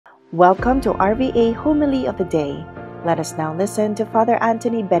Welcome to RVA Homily of the Day. Let us now listen to Father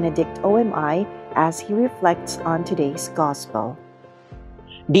Antony Benedict OMI as he reflects on today's Gospel.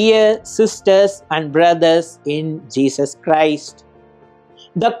 Dear sisters and brothers in Jesus Christ,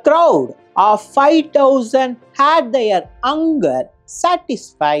 the crowd of 5,000 had their hunger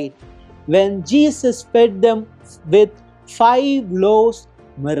satisfied when Jesus fed them with 5 loaves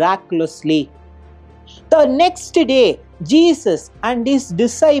miraculously. The next day, Jesus and his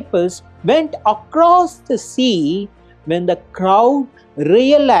disciples went across the sea. When the crowd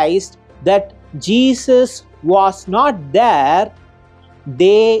realized that Jesus was not there,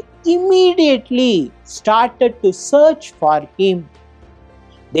 they immediately started to search for him.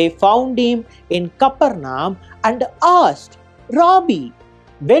 They found him in Capernaum and asked, "Rabbi,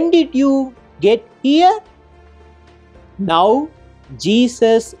 when did you get here?" Now,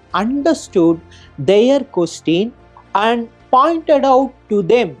 Jesus understood their question and pointed out to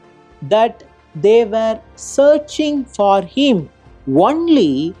them that they were searching for him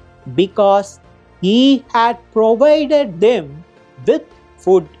only because he had provided them with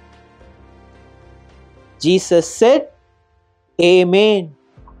food. Jesus said, "Amen.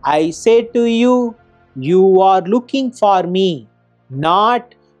 I say to you, you are looking for me,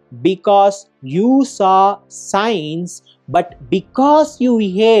 not because you saw signs, but because you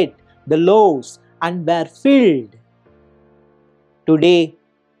ate the loaves and were filled." Today,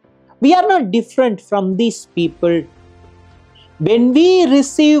 we are not different from these people. When we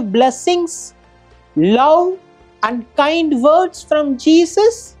receive blessings, love, and kind words from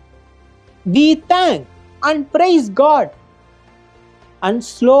Jesus, we thank and praise God. And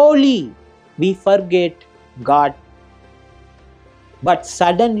slowly we forget God. But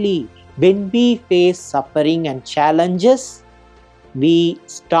suddenly, when we face suffering and challenges, we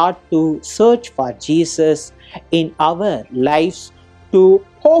start to search for Jesus in our lives to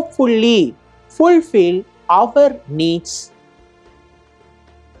hopefully fulfill our needs.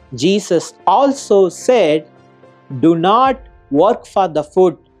 Jesus also said, "Do not work for the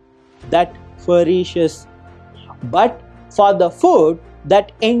food that perishes, but for the food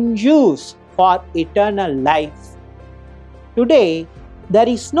that endures for eternal life." Today, there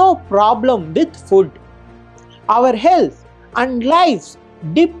is no problem with food. Our health and lives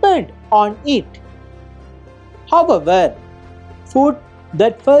depend on it. However, food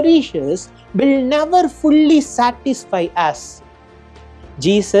that perishes will never fully satisfy us.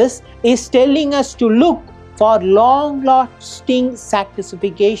 Jesus is telling us to look for long-lasting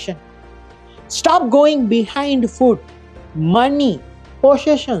satisfaction. Stop going behind food, money,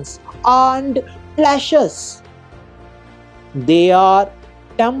 possessions, and pleasures. They are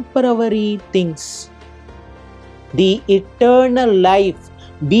temporary things. The eternal life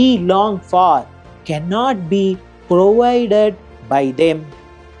we long for cannot be provided by them.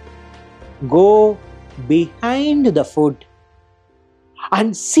 Go behind the food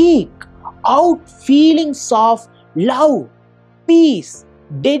and seek out feelings of love, peace,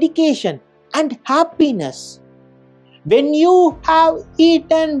 dedication, and happiness. When you have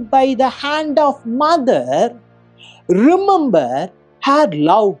eaten by the hand of mother, remember her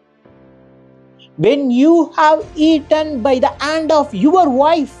love. When you have eaten by the hand of your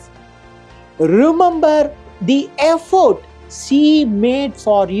wife, remember the effort she made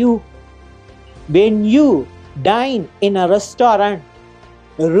for you. When you dine in a restaurant,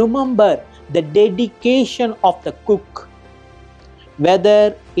 remember the dedication of the cook.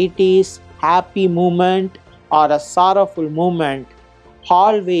 Whether it is happy moment or a sorrowful moment,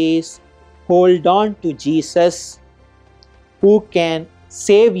 always hold on to Jesus, who can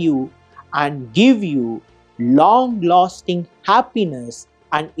save you and give you long-lasting happiness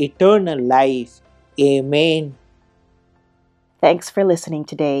and eternal life. Amen. Thanks for listening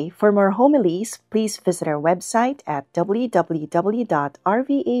today. For more homilies, please visit our website at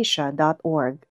www.rvasia.org.